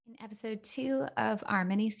episode 2 of our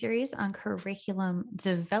mini series on curriculum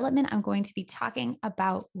development, I'm going to be talking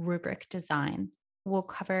about rubric design. We'll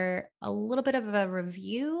cover a little bit of a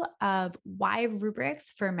review of why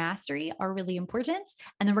rubrics for mastery are really important.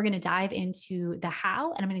 And then we're going to dive into the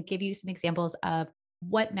how. And I'm going to give you some examples of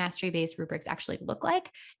what mastery based rubrics actually look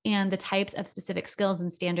like and the types of specific skills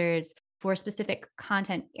and standards for specific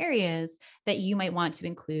content areas that you might want to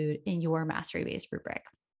include in your mastery based rubric.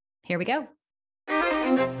 Here we go.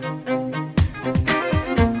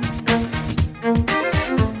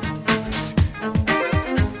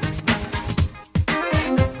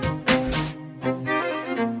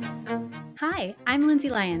 Hi, I'm Lindsay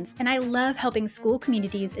Lyons, and I love helping school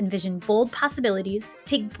communities envision bold possibilities,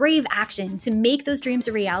 take brave action to make those dreams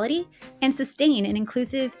a reality, and sustain an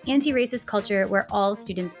inclusive, anti-racist culture where all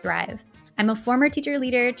students thrive. I'm a former teacher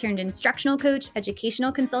leader turned instructional coach,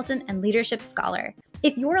 educational consultant, and leadership scholar.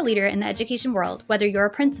 If you're a leader in the education world, whether you're a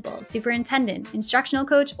principal, superintendent, instructional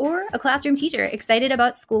coach, or a classroom teacher excited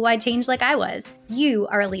about school-wide change like I was, you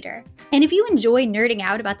are a leader. And if you enjoy nerding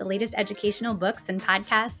out about the latest educational books and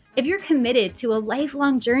podcasts, if you're committed to a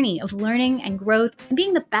lifelong journey of learning and growth and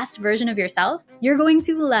being the best version of yourself, you're going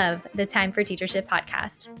to love the Time for Teachership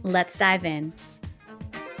podcast. Let's dive in.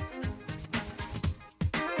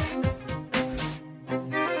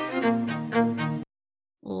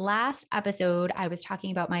 Last episode, I was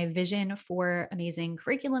talking about my vision for amazing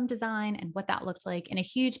curriculum design and what that looked like. And a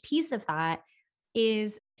huge piece of that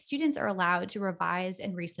is students are allowed to revise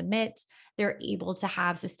and resubmit. They're able to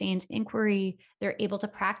have sustained inquiry. They're able to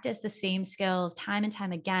practice the same skills time and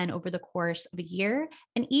time again over the course of a year,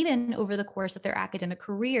 and even over the course of their academic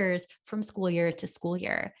careers from school year to school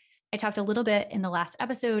year. I talked a little bit in the last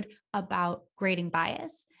episode about grading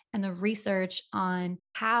bias and the research on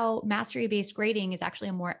how mastery-based grading is actually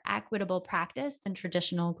a more equitable practice than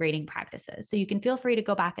traditional grading practices. So you can feel free to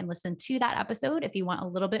go back and listen to that episode if you want a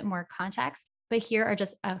little bit more context. But here are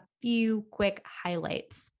just a few quick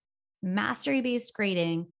highlights. Mastery-based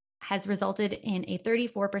grading has resulted in a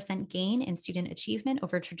 34% gain in student achievement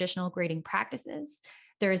over traditional grading practices.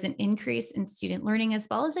 There is an increase in student learning as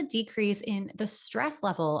well as a decrease in the stress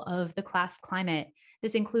level of the class climate.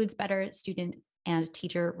 This includes better student and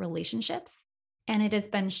teacher relationships. And it has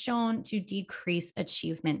been shown to decrease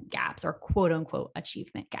achievement gaps or quote unquote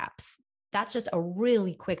achievement gaps. That's just a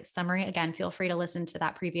really quick summary. Again, feel free to listen to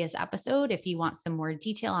that previous episode if you want some more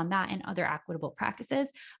detail on that and other equitable practices.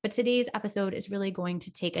 But today's episode is really going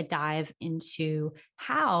to take a dive into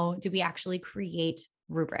how do we actually create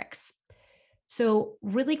rubrics. So,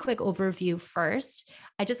 really quick overview first.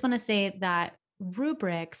 I just want to say that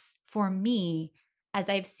rubrics for me, as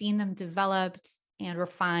I've seen them developed and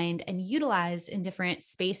refined and utilized in different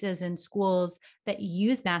spaces and schools that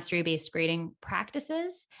use mastery-based grading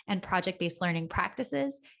practices and project-based learning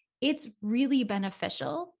practices, it's really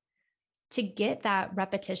beneficial to get that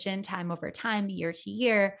repetition time over time, year to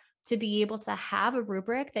year, to be able to have a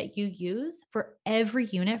rubric that you use for every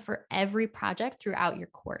unit, for every project throughout your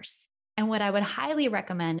course. And what I would highly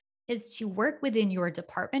recommend is to work within your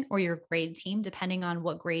department or your grade team, depending on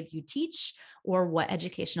what grade you teach or what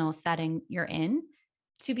educational setting you're in,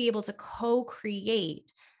 to be able to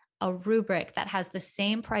co-create a rubric that has the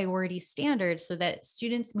same priority standards so that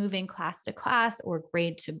students moving class to class or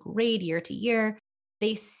grade to grade, year to year,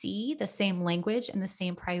 they see the same language and the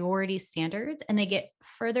same priority standards, and they get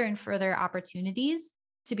further and further opportunities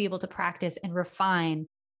to be able to practice and refine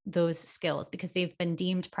those skills because they've been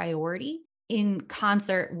deemed priority in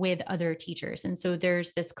concert with other teachers. And so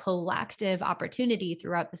there's this collective opportunity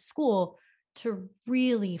throughout the school to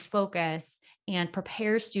really focus and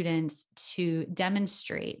prepare students to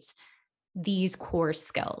demonstrate these core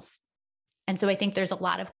skills. And so I think there's a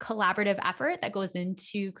lot of collaborative effort that goes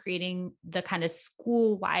into creating the kind of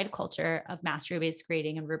school-wide culture of mastery-based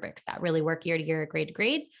grading and rubrics that really work year to year, grade to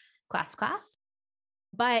grade, class to class.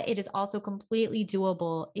 But it is also completely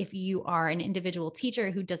doable if you are an individual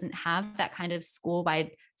teacher who doesn't have that kind of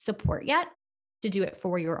school-wide support yet to do it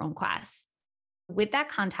for your own class. With that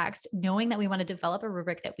context, knowing that we want to develop a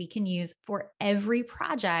rubric that we can use for every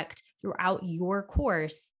project throughout your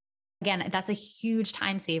course, again, that's a huge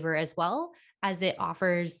time saver as well, as it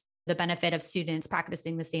offers the benefit of students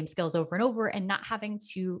practicing the same skills over and over and not having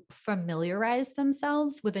to familiarize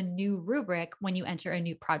themselves with a new rubric when you enter a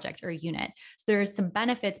new project or unit. So there's some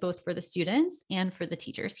benefits both for the students and for the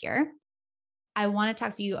teachers here. I want to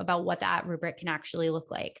talk to you about what that rubric can actually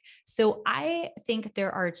look like. So I think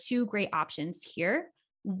there are two great options here.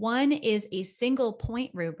 One is a single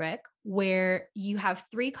point rubric where you have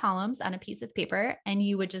 3 columns on a piece of paper and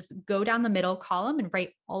you would just go down the middle column and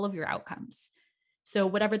write all of your outcomes. So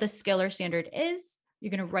whatever the skill or standard is,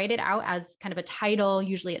 You're going to write it out as kind of a title.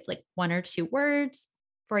 Usually it's like 1 or 2 words.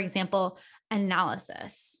 For example,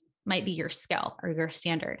 analysis might be your skill or your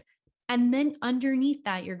standard. And then underneath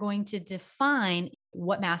that, you're going to define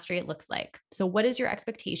what mastery it looks like. So, what is your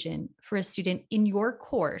expectation for a student in your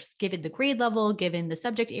course, given the grade level, given the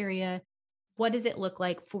subject area? What does it look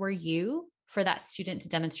like for you for that student to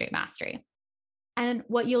demonstrate mastery? And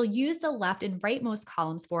what you'll use the left and rightmost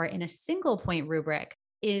columns for in a single point rubric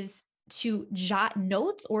is to jot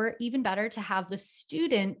notes, or even better, to have the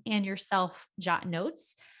student and yourself jot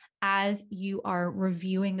notes as you are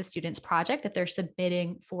reviewing the student's project that they're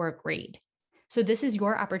submitting for a grade. So, this is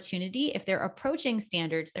your opportunity. If they're approaching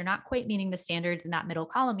standards, they're not quite meeting the standards in that middle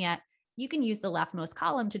column yet, you can use the leftmost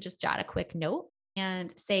column to just jot a quick note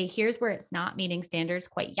and say, here's where it's not meeting standards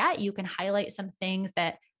quite yet. You can highlight some things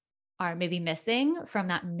that are maybe missing from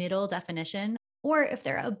that middle definition. Or if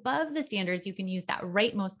they're above the standards, you can use that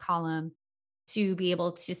rightmost column to be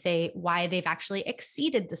able to say why they've actually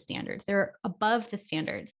exceeded the standards. They're above the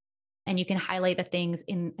standards. And you can highlight the things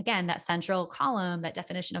in, again, that central column, that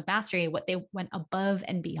definition of mastery, what they went above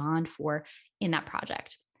and beyond for in that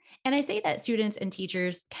project. And I say that students and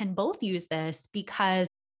teachers can both use this because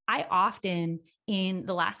I often, in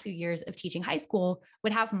the last few years of teaching high school,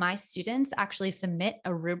 would have my students actually submit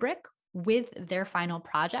a rubric with their final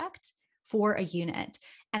project for a unit.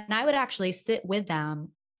 And I would actually sit with them,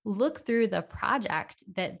 look through the project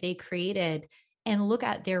that they created, and look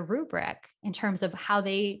at their rubric in terms of how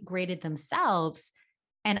they graded themselves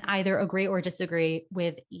and either agree or disagree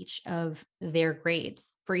with each of their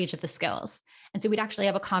grades for each of the skills. And so we'd actually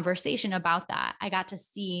have a conversation about that. I got to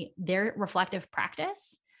see their reflective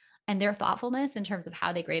practice and their thoughtfulness in terms of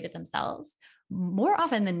how they graded themselves. More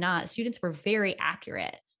often than not, students were very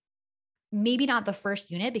accurate. Maybe not the first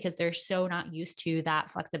unit because they're so not used to that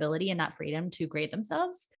flexibility and that freedom to grade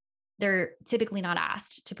themselves. They're typically not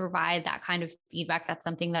asked to provide that kind of feedback. That's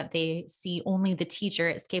something that they see only the teacher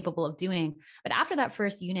is capable of doing. But after that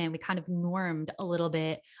first unit, we kind of normed a little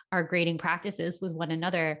bit our grading practices with one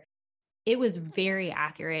another. It was very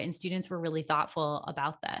accurate, and students were really thoughtful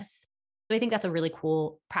about this. So I think that's a really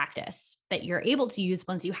cool practice that you're able to use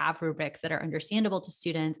once you have rubrics that are understandable to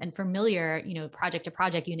students and familiar, project to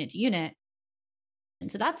project, unit to unit. And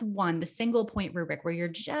so that's one, the single point rubric where you're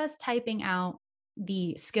just typing out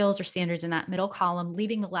the skills or standards in that middle column,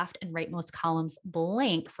 leaving the left and rightmost columns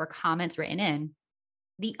blank for comments written in.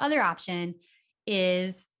 The other option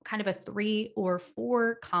is kind of a 3 or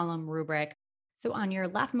 4 column rubric. So on your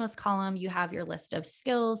leftmost column, you have your list of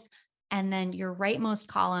skills, and then your rightmost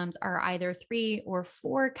columns are either 3 or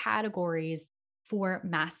 4 categories for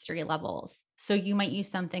mastery levels. So you might use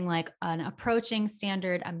something like an approaching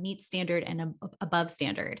standard, a meet standard, and a above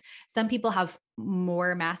standard. Some people have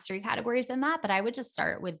more mastery categories than that, but I would just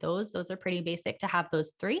start with those. Those are pretty basic to have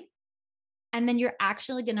those 3. And then you're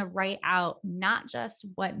actually going to write out not just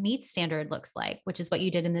what meet standard looks like, which is what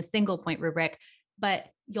you did in the single point rubric, but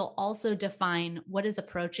you'll also define what does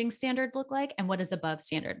approaching standard look like and what does above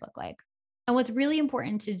standard look like. And what's really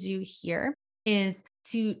important to do here is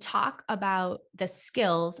to talk about the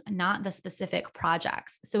skills, not the specific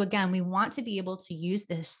projects. So again, we want to be able to use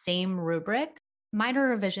the same rubric. Minor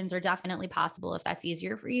revisions are definitely possible if that's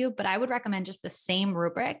easier for you, but I would recommend just the same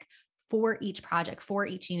rubric for each project, for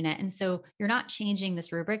each unit. And so you're not changing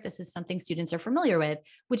this rubric. This is something students are familiar with,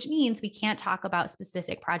 which means we can't talk about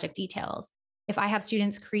specific project details. If I have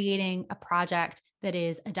students creating a project that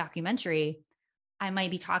is a documentary, I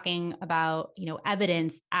might be talking about,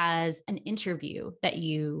 evidence as an interview that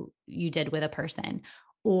you did with a person,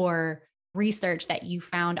 or research that you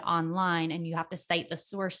found online and you have to cite the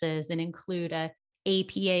sources and include a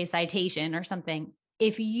APA citation or something.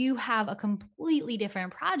 If you have a completely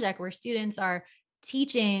different project where students are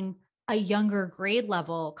teaching a younger grade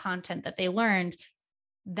level content that they learned,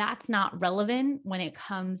 that's not relevant when it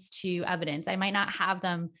comes to evidence. I might not have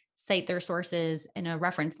them cite their sources in a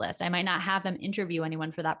reference list. I might not have them interview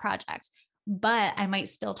anyone for that project, but I might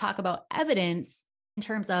still talk about evidence in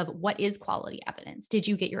terms of what is quality evidence. Did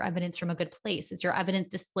you get your evidence from a good place? Is your evidence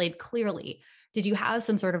displayed clearly? Did you have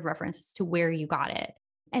some sort of reference to where you got it?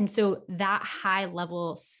 And so that high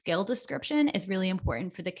level skill description is really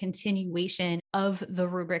important for the continuation of the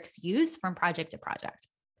rubrics used from project to project.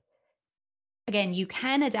 Again, you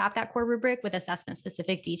can adapt that core rubric with assessment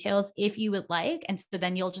specific details if you would like. And so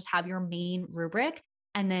then you'll just have your main rubric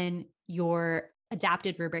and then your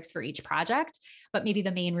adapted rubrics for each project. But maybe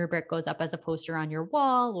the main rubric goes up as a poster on your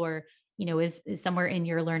wall, or is somewhere in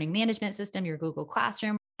your learning management system, your Google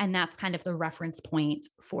Classroom. And that's kind of the reference point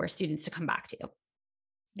for students to come back to.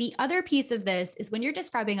 The other piece of this is when you're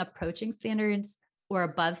describing approaching standards or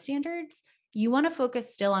above standards, You want to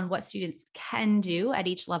focus still on what students can do at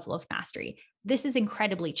each level of mastery. This is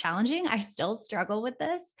incredibly challenging. I still struggle with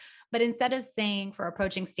this, but instead of saying for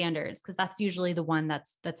approaching standards, because that's usually the one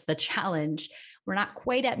that's the challenge, we're not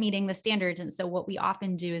quite at meeting the standards. And so what we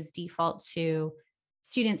often do is default to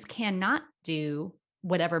students cannot do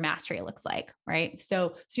whatever mastery looks like, right?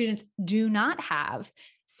 So students do not have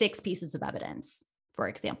 6 pieces of evidence, for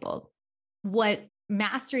example. What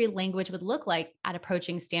mastery language would look like at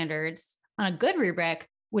approaching standards on a good rubric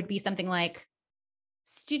would be something like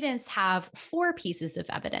students have 4 pieces of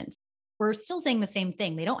evidence. We're still saying the same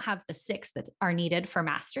thing. They don't have the 6 that are needed for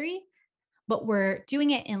mastery, but we're doing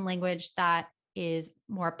it in language that is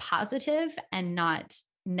more positive and not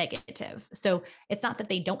negative. So it's not that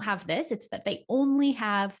they don't have this, it's that they only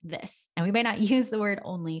have this. And we might not use the word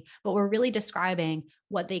only, but we're really describing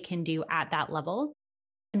what they can do at that level.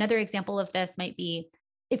 Another example of this might be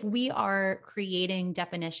if we are creating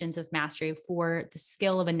definitions of mastery for the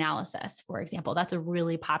skill of analysis, for example, that's a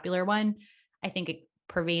really popular one. I think it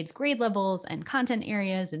pervades grade levels and content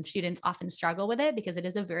areas, and students often struggle with it because it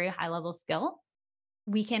is a very high level skill.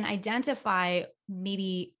 We can identify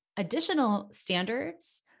maybe additional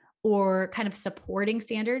standards or kind of supporting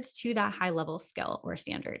standards to that high level skill or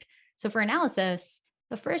standard. So for analysis,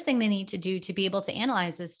 the first thing they need to do to be able to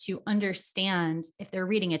analyze is to understand if they're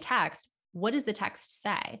reading a text, what does the text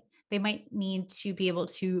say? They might need to be able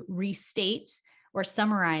to restate or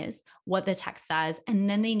summarize what the text says, and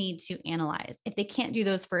then they need to analyze. If they can't do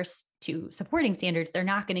those first 2 supporting standards, they're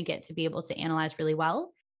not going to get to be able to analyze really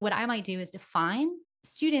well. What I might do is define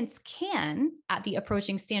students can, at the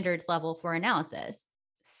approaching standards level for analysis,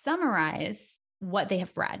 summarize what they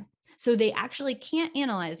have read. So they actually can't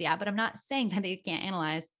analyze yet, but I'm not saying that they can't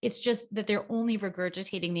analyze. It's just that they're only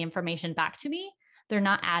regurgitating the information back to me. They're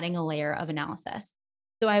not adding a layer of analysis.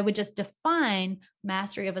 So I would just define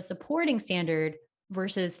mastery of a supporting standard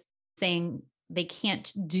versus saying they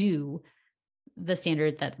can't do the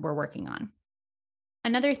standard that we're working on.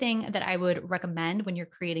 Another thing that I would recommend when you're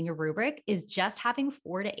creating a rubric is just having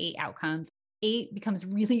 4 to 8 outcomes. 8 becomes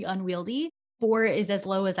really unwieldy. 4 is as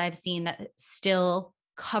low as I've seen that still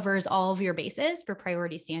covers all of your bases for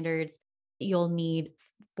priority standards you'll need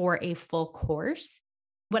for a full course.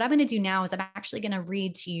 What I'm going to do now is I'm actually going to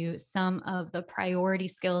read to you some of the priority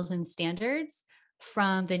skills and standards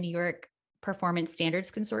from the New York Performance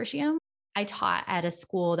Standards Consortium. I taught at a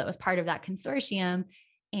school that was part of that consortium,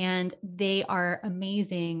 and they are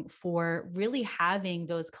amazing for really having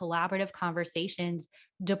those collaborative conversations,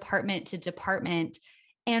 department to department,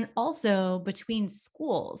 and also between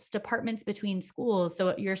schools, departments between schools.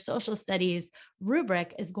 So your social studies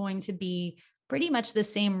rubric is going to be pretty much the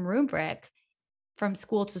same rubric from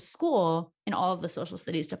school to school in all of the social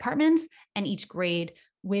studies departments and each grade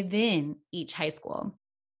within each high school.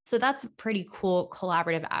 So that's a pretty cool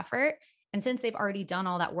collaborative effort. And since they've already done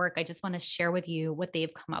all that work, I just want to share with you what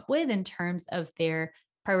they've come up with in terms of their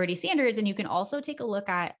priority standards. And you can also take a look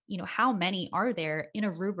at, how many are there in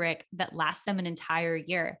a rubric that lasts them an entire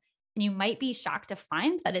year. And you might be shocked to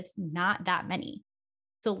find that it's not that many.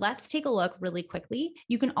 So let's take a look really quickly.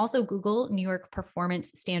 You can also Google New York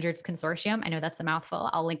Performance Standards Consortium. I know that's a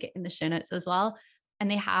mouthful. I'll link it in the show notes as well. And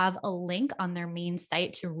they have a link on their main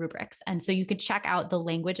site to rubrics. And so you could check out the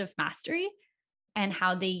language of mastery and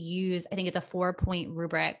how they use, I think it's a 4-point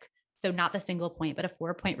rubric. So not the single point, but a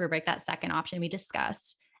 4-point rubric, that second option we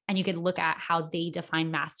discussed. And you could look at how they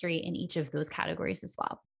define mastery in each of those categories as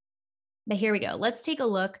well. But here we go. Let's take a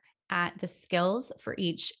look at the skills for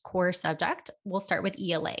each core subject. We'll start with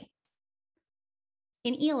ELA.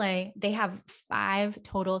 In ELA, they have 5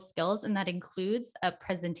 total skills, and that includes a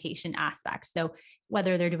presentation aspect. So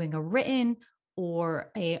whether they're doing a written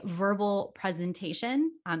or a verbal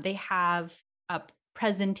presentation, they have a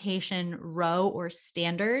presentation row or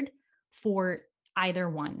standard for either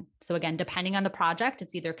one. So again, depending on the project,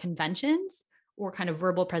 it's either conventions or kind of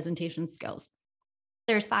verbal presentation skills.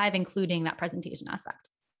 There's 5, including that presentation aspect.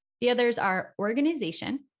 The others are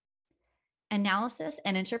organization, analysis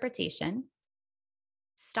and interpretation,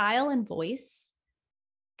 style and voice,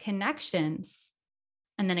 connections,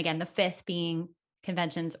 and then again, the 5th being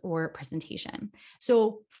conventions or presentation.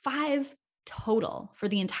 So 5 total for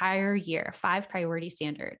the entire year, 5 priority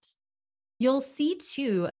standards. You'll see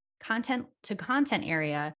too, content to content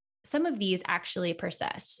area, some of these actually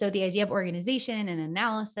persist. So the idea of organization and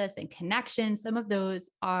analysis and connection, some of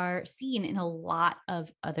those are seen in a lot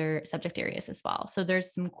of other subject areas as well. So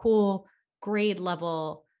there's some cool grade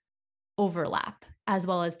level overlap as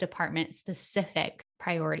well as department specific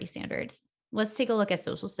priority standards. Let's take a look at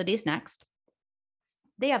social studies next.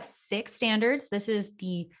 They have 6 standards. This is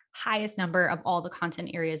the highest number of all the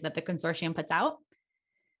content areas that the consortium puts out.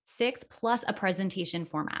 6 plus a presentation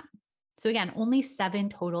format. So again, only 7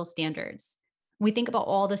 total standards. When we think about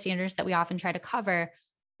all the standards that we often try to cover,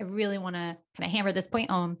 I really want to kind of hammer this point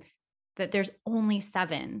home that there's only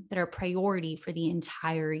 7 that are priority for the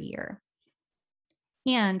entire year.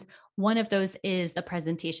 And one of those is the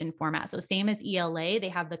presentation format. So same as ELA, they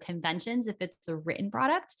have the conventions if it's a written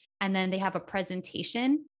product, and then they have a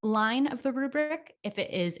presentation line of the rubric if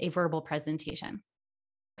it is a verbal presentation.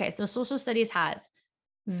 Okay, so social studies has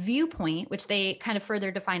viewpoint, which they kind of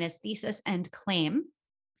further define as thesis and claim.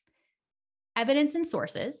 Evidence and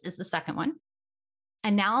sources is the second one.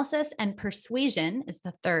 Analysis and persuasion is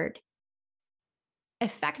the third.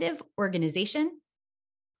 Effective organization.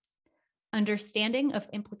 Understanding of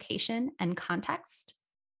implication and context.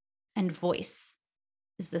 And voice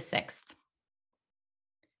is the sixth.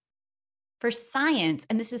 For science,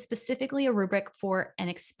 and this is specifically a rubric for an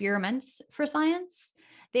experiments for science,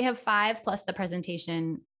 they have 5 plus the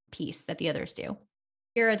presentation piece that the others do.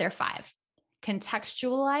 Here are their 5.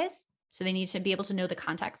 Contextualize, so they need to be able to know the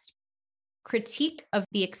context. Critique of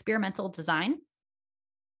the experimental design.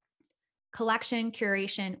 Collection,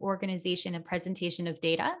 curation, organization, and presentation of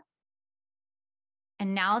data.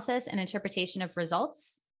 Analysis and interpretation of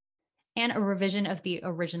results. And a revision of the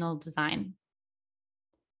original design.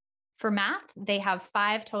 For math, they have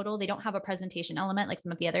 5 total. They don't have a presentation element like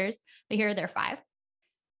some of the others, but here are their 5.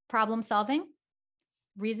 Problem solving,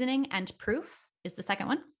 reasoning and proof is the second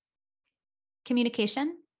one.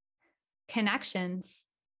 Communication, connections,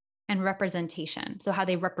 and representation. So how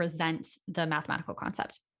they represent the mathematical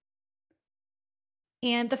concept.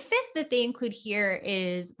 And the 5th that they include here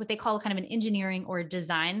is what they call kind of an engineering or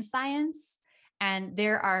design science. And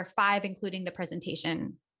there are 5, including the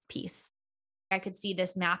presentation piece. I could see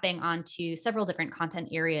this mapping onto several different content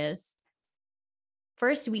areas.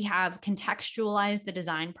 First, we have contextualize the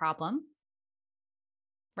design problem,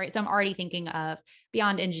 right? So I'm already thinking of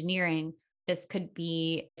beyond engineering. This could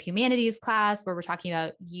be a humanities class where we're talking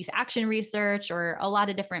about youth action research or a lot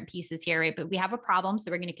of different pieces here, right? But we have a problem, so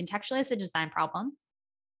we're going to contextualize the design problem.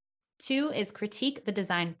 2 is critique the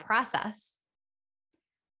design process.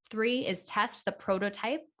 3 is test the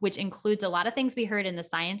prototype, which includes a lot of things we heard in the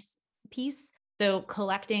science piece. So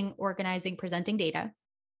collecting, organizing, presenting data.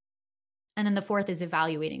 And then the 4th is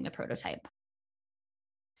evaluating the prototype.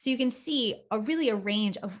 So you can see a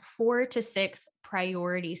range of 4 to 6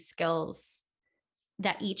 priority skills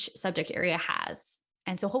that each subject area has.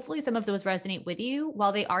 And so hopefully some of those resonate with you.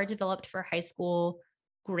 While they are developed for high school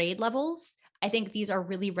grade levels, I think these are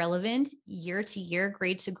really relevant year to year,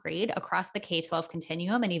 grade to grade across the K-12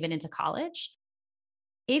 continuum and even into college.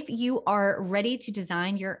 If you are ready to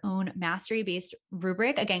design your own mastery-based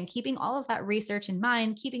rubric, again, keeping all of that research in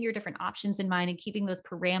mind, keeping your different options in mind, and keeping those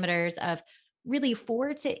parameters of really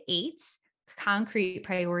 4 to 8 concrete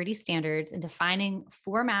priority standards and defining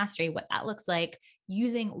for mastery what that looks like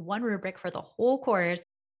using one rubric for the whole course,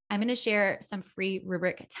 I'm going to share some free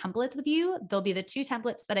rubric templates with you. They'll be the 2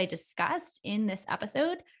 templates that I discussed in this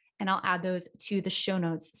episode, and I'll add those to the show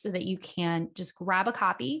notes so that you can just grab a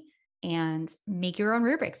copy and make your own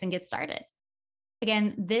rubrics and get started.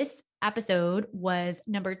 Again, this episode was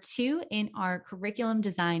number 2 in our curriculum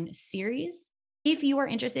design series. If you are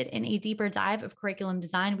interested in a deeper dive of curriculum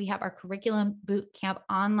design, we have our Curriculum Bootcamp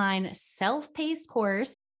online self-paced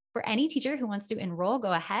course. For any teacher who wants to enroll,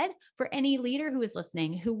 go ahead. For any leader who is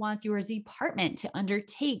listening, who wants your department to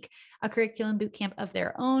undertake a curriculum bootcamp of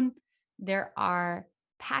their own, there are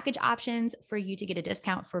package options for you to get a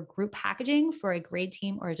discount for group packaging for a grade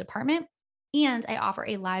team or a department. And I offer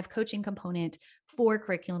a live coaching component for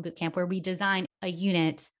Curriculum Bootcamp where we design a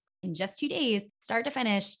unit in just 2 days, start to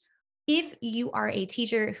finish. If you are a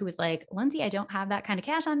teacher who is like, Lindsay, I don't have that kind of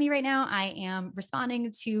cash on me right now. I am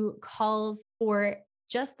responding to calls for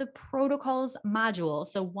just the protocols module.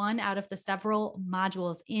 So one out of the several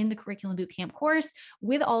modules in the Curriculum Bootcamp course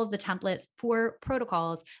with all of the templates for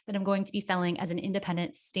protocols that I'm going to be selling as an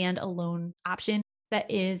independent standalone option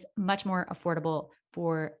that is much more affordable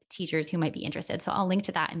for teachers who might be interested. So I'll link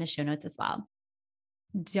to that in the show notes as well.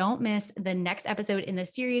 Don't miss the next episode in the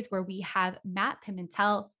series where we have Matt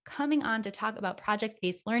Pimentel coming on to talk about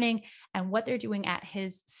project-based learning and what they're doing at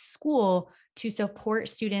his school to support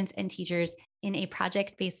students and teachers in a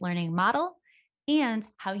project-based learning model and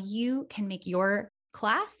how you can make your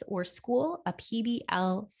class or school a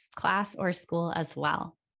PBL class or school as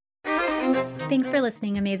well. Thanks for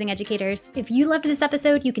listening, amazing educators. If you loved this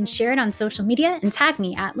episode, you can share it on social media and tag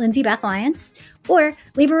me at Lindsay Beth Lyons, or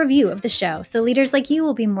leave a review of the show so leaders like you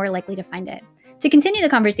will be more likely to find it. To continue the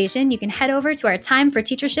conversation, you can head over to our Time for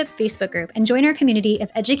Teachership Facebook group and join our community of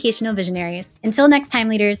educational visionaries. Until next time,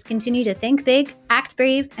 leaders, continue to think big, act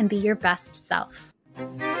brave, and be your best self.